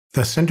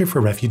The Center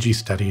for Refugee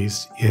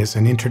Studies is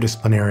an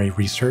interdisciplinary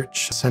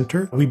research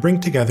center. We bring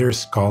together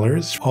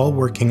scholars all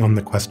working on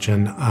the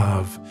question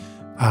of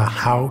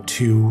how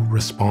to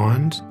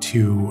respond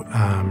to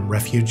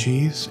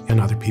refugees and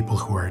other people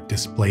who are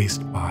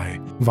displaced by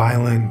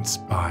violence,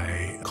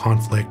 by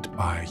conflict,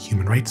 by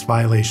human rights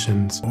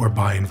violations, or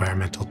by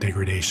environmental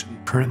degradation.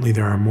 Currently,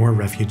 there are more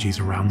refugees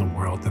around the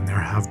world than there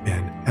have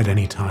been at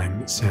any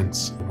time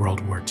since World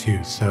War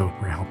II. So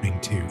we're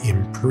helping to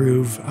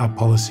improve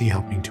policy,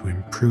 helping to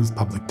improve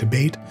public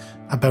debate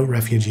about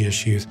refugee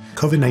issues.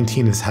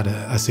 COVID-19 has had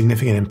a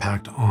significant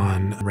impact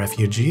on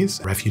refugees.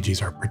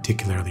 Refugees are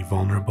particularly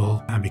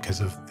vulnerable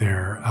because of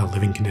their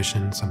living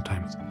conditions.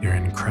 Sometimes they're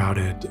in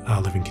crowded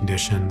living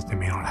conditions. They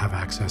may not have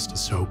access to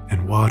soap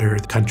and water.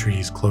 The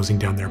country's closing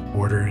down their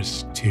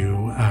borders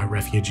to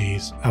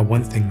refugees.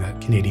 One thing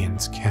that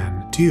Canadians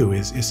can do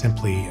is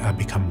simply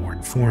become more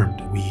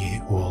informed.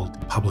 We hold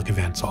public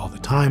events all the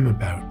time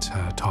about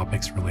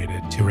topics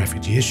related to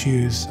refugee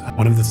issues.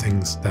 One of the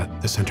things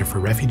that the Center for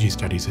Refugee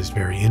Studies is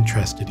very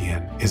interested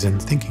in is in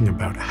thinking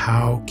about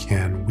how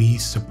can we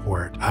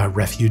support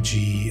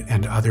refugee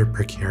and other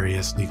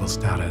precarious legal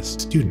status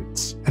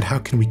students, and how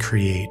can we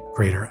create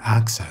greater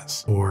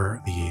access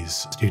for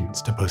these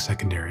students to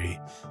post-secondary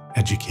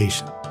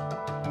education.